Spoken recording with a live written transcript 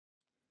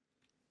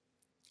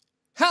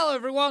Hello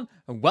everyone,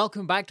 and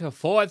welcome back to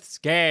Fourth's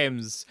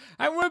Games.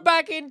 And we're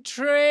back in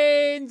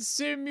Train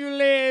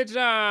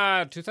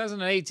Simulator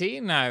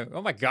 2018 now.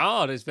 Oh my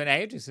god, it's been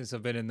ages since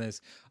I've been in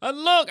this. And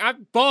look, I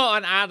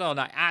bought an add-on.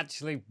 I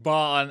actually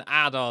bought an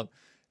add-on.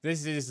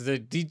 This is the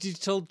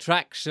Digital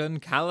Traction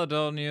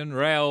Caledonian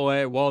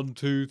Railway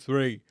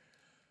 123.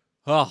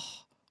 Oh,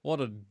 what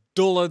a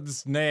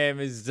dullard's name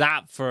is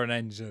that for an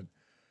engine.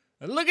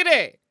 And look at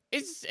it.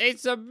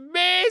 It's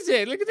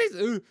amazing. Look at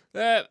this.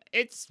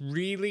 It's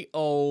really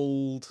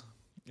old.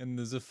 And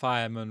there's a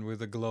fireman with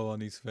a glow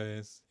on his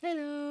face.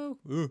 Hello.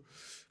 Ooh.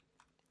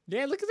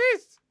 Yeah, look at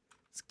this.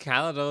 It's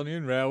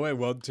Caledonian Railway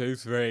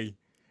 123.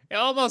 It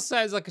almost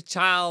sounds like a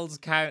child's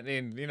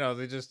counting. You know,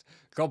 they just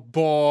got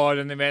bored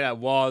and they made it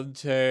 1,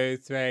 2,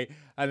 3.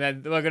 And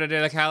then we're going to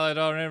do the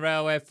Caledonian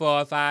Railway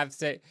 4, 5,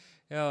 6.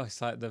 Oh,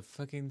 it's like the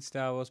fucking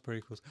Star Wars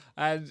prequels.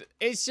 And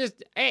it's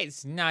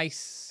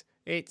nice.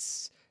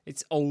 It's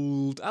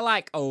old. I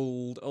like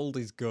old. Old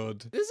is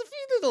good. There's a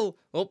few little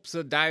ups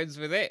and downs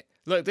with it.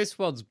 Look, this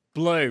one's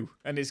blue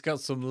and it's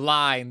got some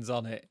lines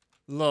on it.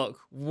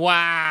 Look.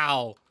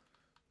 Wow.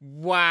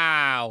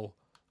 Wow.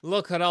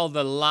 Look at all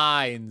the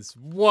lines.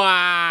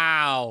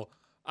 Wow.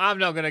 I'm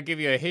not going to give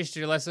you a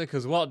history lesson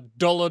because what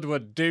dullard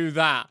would do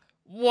that?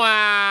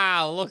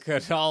 Wow. Look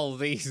at all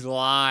these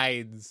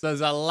lines.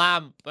 There's a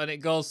lamp and it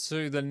goes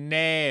through the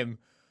name.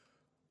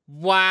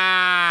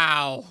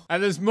 Wow.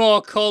 And there's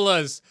more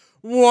colours.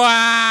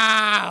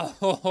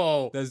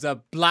 Wow! There's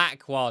a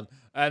black one,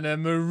 and a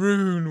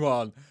maroon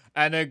one,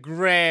 and a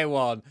grey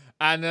one,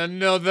 and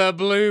another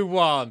blue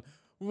one.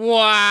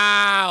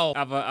 Wow!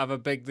 Have I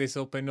bigged this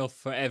up enough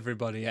for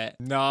everybody yet?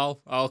 No?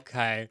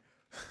 Okay.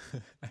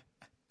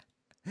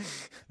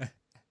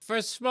 For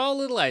a small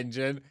little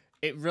engine,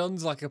 it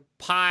runs like a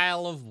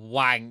pile of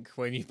wank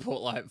when you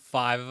put like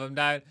 5 of them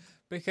down.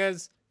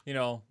 Because, you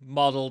know,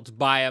 modelled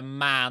by a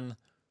man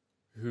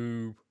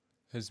who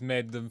has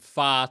made them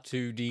far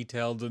too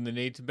detailed than they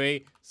need to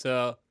be,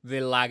 so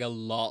they lag a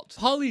lot.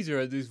 Polys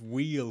are at this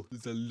wheel.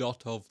 There's a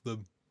lot of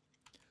them.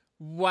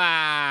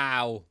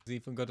 Wow. It's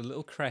even got a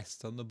little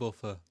crest on the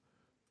buffer.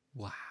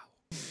 Wow.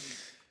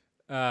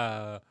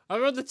 I'm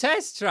on the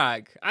test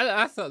track.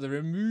 I thought they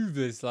removed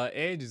this like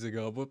ages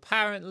ago, but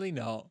apparently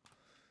not.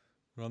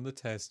 We're on the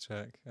test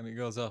track, and it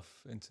goes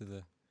off into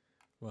the...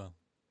 Well,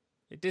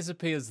 it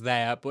disappears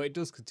there, but it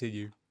does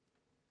continue.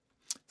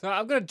 So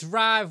I'm going to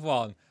drive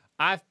one.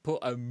 I've put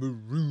a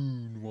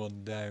maroon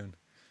one down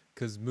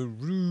because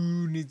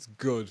maroon is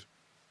good.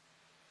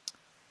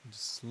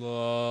 Just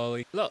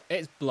slowly. Look,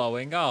 it's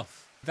blowing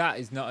off. That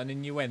is not an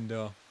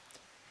innuendo.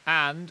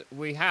 And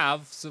we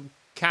have some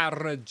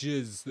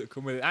carriages that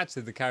come with it.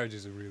 Actually, the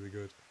carriages are really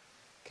good.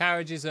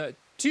 Carriages are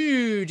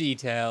too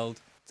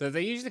detailed. So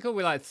they usually come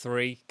with like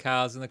 3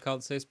 cars in the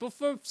consist. But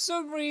for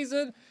some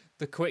reason,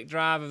 the quick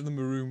drive of the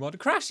maroon one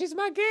crashes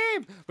my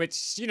game.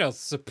 Which, you know,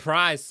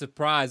 surprise,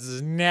 surprise,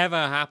 has never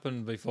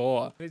happened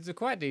before. It's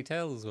quite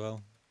detailed as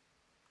well,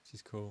 which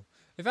is cool.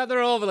 In fact,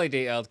 they're overly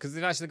detailed because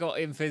they've actually got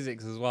in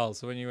physics as well.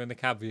 So when you're in the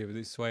cab view,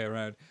 they sway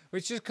around.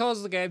 Which just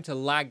causes the game to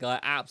lag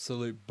like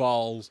absolute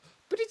balls.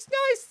 But it's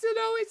nice to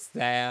know it's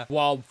there.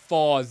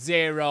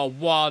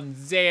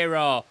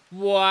 14010.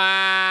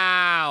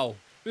 Wow.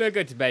 Look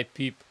at my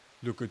peep.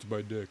 Look at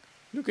my neck.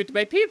 Look at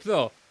my peep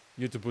though.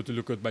 You have to put a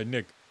look at my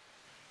neck.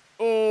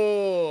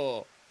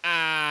 Oh,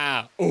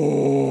 ah,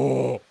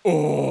 oh,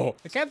 oh.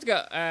 The cab's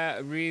got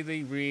a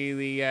really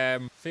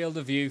field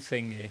of view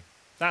thingy.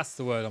 That's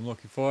the word I'm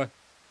looking for.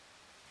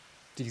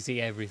 You can see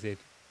everything.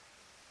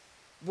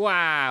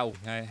 Wow.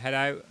 Now head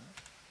out.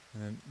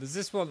 And then there's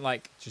this one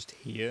like just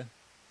here,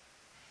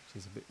 which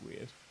is a bit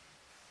weird.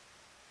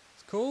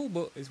 It's cool,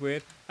 but it's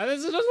weird. And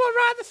there's another one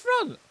right at the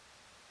front.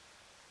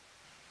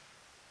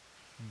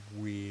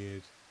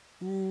 Weird.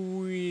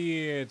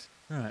 Weird.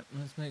 Alright,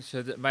 let's make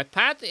sure that my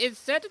path is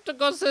set to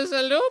go through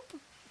the loop.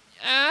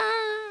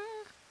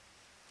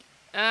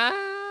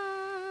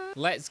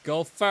 Let's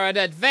go for an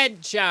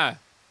adventure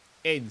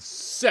in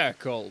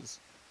circles.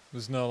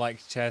 There's no like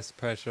chest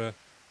pressure.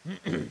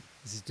 This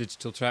is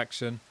digital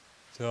traction.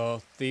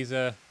 So these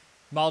are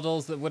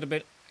models that would have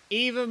been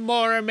even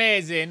more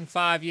amazing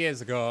 5 years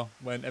ago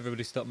when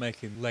everybody stopped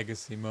making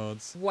legacy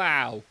modes.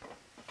 Wow.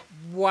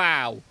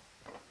 Wow.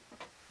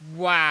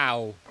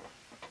 Wow.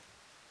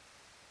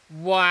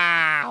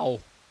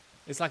 Wow.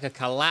 It's like a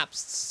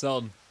collapsed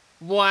sun.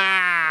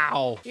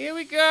 Wow. Here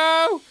we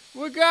go.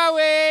 We're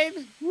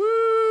going.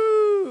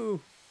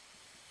 Woo.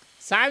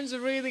 Sounds are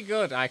really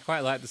good. I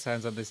quite like the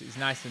sounds on this. It's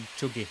nice and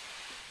chuggy.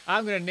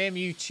 I'm going to name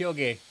you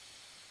Chuggy.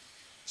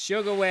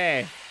 Chug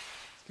away.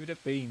 Let's give it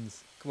up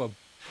beans. Come on.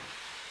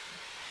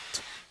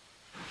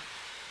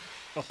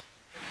 Oh.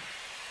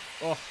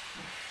 Oh.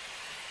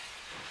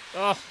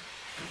 Oh.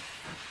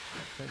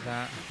 Look at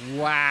that.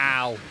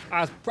 Wow.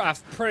 I've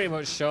pretty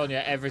much shown you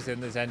everything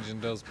this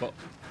engine does, but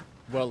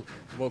we'll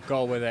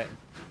go with it.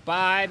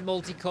 Bye,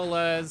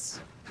 multicolours.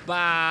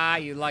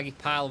 Bye, you laggy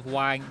pile of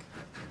wank.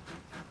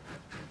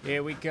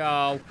 Here we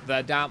go.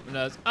 The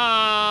dampeners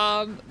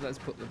on. Let's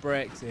put the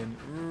brakes in.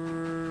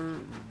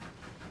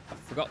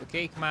 forgot the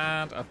key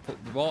command. I've put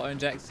the water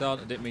injector on.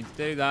 I didn't mean to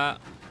do that.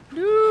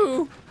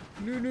 No!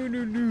 No, no,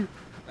 no, no.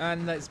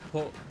 And let's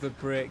put the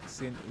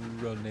brakes in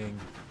running.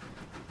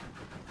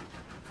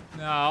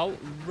 No,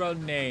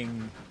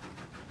 running.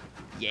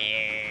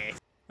 Yes.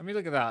 I mean,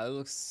 look at that. It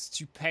looks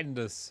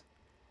stupendous.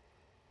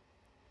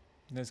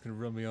 And then it's going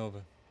to run me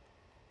over.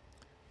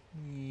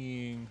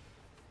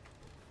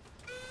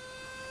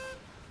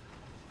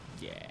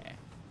 Yeah.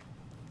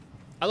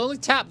 I'll only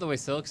tap the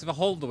whistle, because if I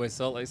hold the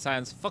whistle, it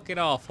sounds fucking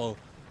awful.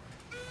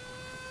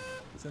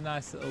 It's a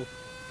nice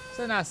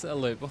little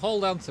loop. But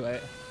hold on to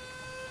it.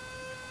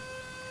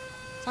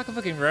 It's like a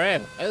fucking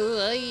rail. Right.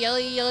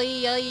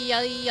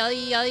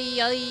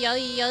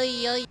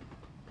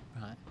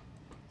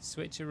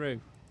 Switcheroo.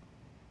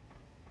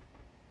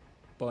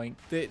 Boink.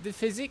 The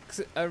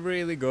physics are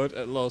really good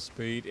at low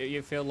speed.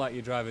 You feel like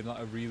you're driving like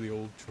a really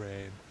old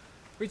train.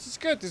 Which is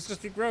good. There's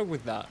nothing wrong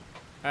with that.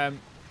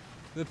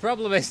 The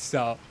problem is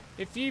though,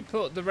 if you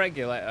put the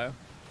regulator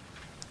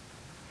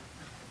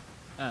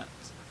at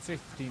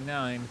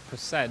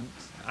 59%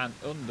 and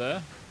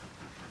under,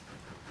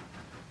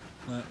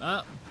 like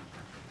that,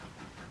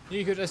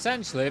 you could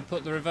essentially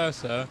put the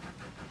reverser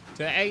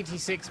to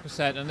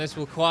 86% and this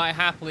will quite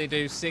happily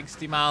do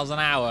 60 miles an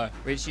hour,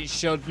 which it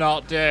should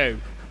not do.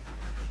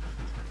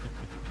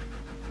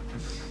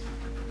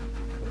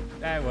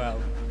 Oh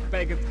well,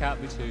 beggars can't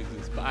be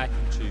choosers, but I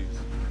can choose.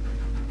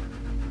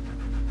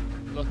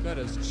 Look at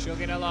us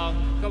chugging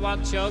along. Come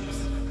on, chugs.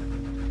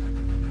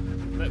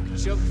 Look,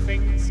 chug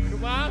things.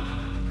 Come on.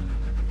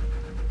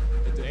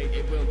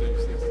 It will do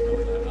 60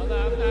 miles an hour.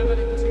 Although I've had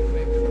it too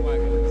quick for